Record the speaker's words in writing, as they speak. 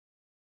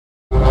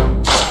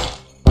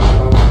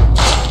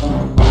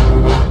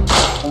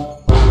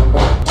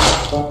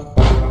Marc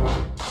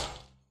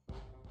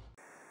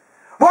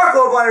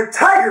Lobliner,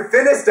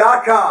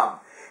 TigerFitness.com,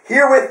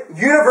 here with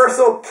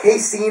Universal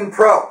Casein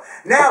Pro.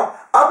 Now,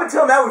 up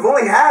until now, we've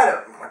only had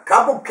a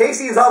couple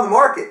Caseins on the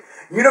market.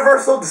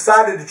 Universal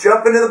decided to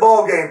jump into the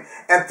ball game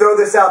and throw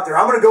this out there.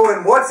 I'm going to go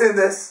in what's in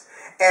this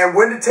and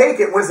when to take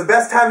it, when's the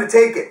best time to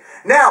take it.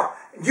 Now,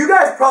 you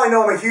guys probably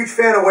know I'm a huge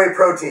fan of whey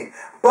protein,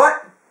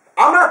 but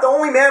I'm not the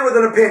only man with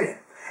an opinion,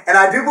 and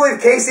I do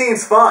believe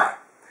casein's fine.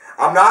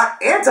 I'm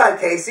not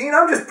anti-casein,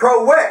 I'm just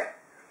pro-whey.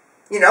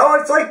 You know,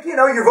 it's like, you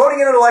know, you're voting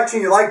in an election,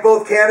 you like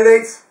both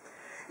candidates,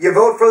 you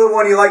vote for the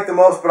one you like the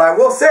most. But I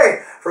will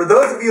say, for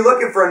those of you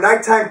looking for a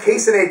nighttime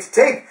caseinate to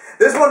take,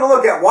 this one to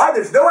look at. Why?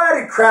 There's no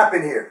added crap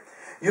in here.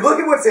 You look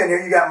at what's in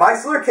here, you got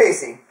micellar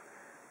casein.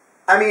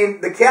 I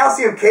mean, the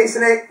calcium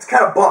caseinate, it's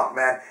kind of bunk,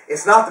 man.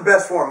 It's not the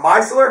best form.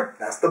 Micellar,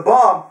 that's the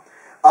bomb.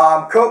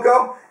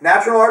 Cocoa,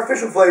 natural and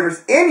artificial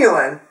flavors.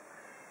 Inulin,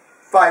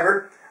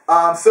 fiber.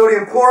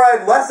 Sodium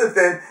chloride,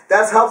 lecithin,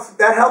 that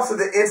helps with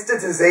the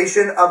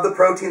instantization of the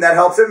protein, that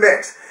helps it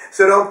mix.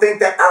 So don't think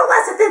that, oh,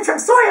 lecithin from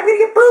soy, I'm going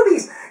to get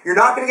boobies. You're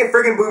not going to get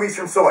friggin' boobies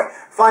from soy.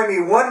 Find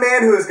me one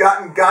man who has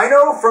gotten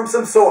gyno from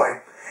some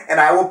soy, and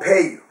I will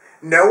pay you.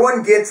 No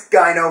one gets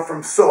gyno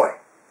from soy,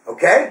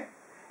 okay?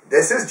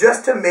 This is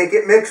just to make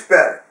it mix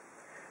better.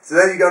 So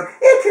then you go,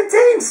 it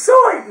contains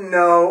soy.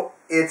 No,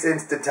 it's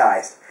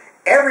instantized.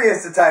 Every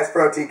instantized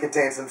protein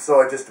contains some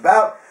soy, just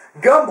about.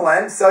 Gum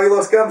blend,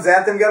 cellulose gum,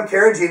 xanthan gum,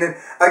 carrageenan.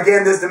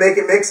 Again, this is to make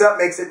it mix up,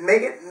 make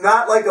it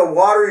not like a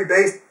watery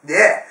base.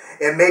 Yeah,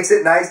 it makes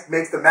it nice,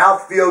 makes the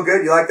mouth feel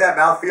good. You like that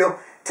mouth feel?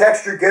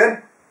 Texture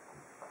good.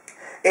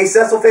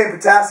 Acesulfame,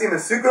 potassium,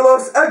 and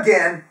sucralose,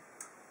 again,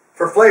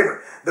 for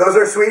flavor. Those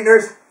are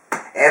sweeteners,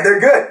 and they're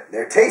good.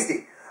 They're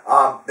tasty.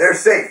 They're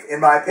safe,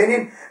 in my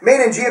opinion.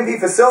 Made in GMP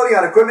facility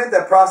on equipment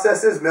that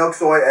processes milk,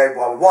 soy, egg,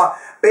 blah, blah, blah.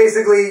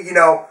 Basically, you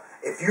know,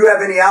 if you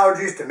have any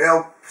allergies to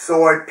milk,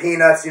 soy,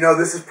 peanuts, you know,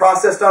 this is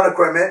processed on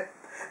equipment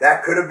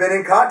that could have been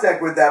in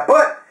contact with that.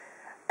 But,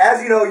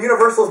 as you know,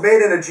 Universal is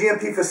made in a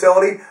GMP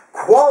facility,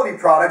 quality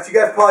products. You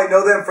guys probably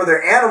know them for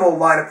their animal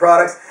line of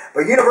products,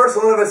 but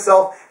Universal in and of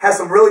itself has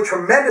some really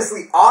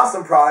tremendously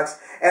awesome products,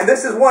 and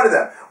this is one of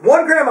them.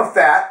 1 gram of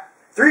fat,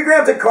 3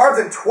 grams of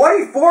carbs, and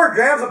 24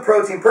 grams of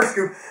protein per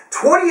scoop,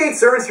 28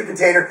 servings per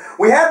container.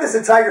 We have this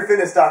at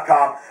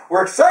TigerFitness.com.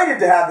 We're excited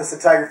to have this at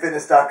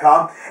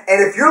TigerFitness.com.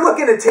 And if you're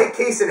looking to take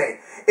caseinate,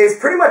 it's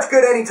pretty much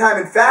good anytime.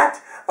 In fact,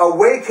 a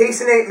whey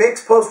caseinate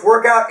mix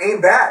post-workout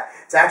ain't bad.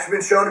 It's actually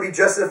been shown to be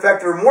just as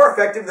effective or more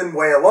effective than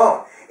whey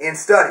alone in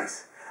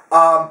studies.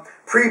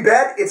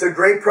 Pre-bed, it's a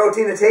great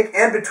protein to take,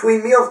 and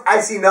between meals,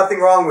 I see nothing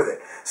wrong with it.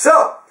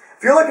 So,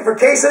 if you're looking for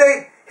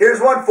caseinate,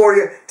 here's one for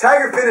you.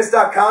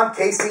 TigerFitness.com,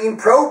 Casein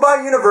Pro by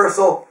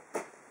Universal.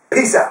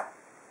 Peace out.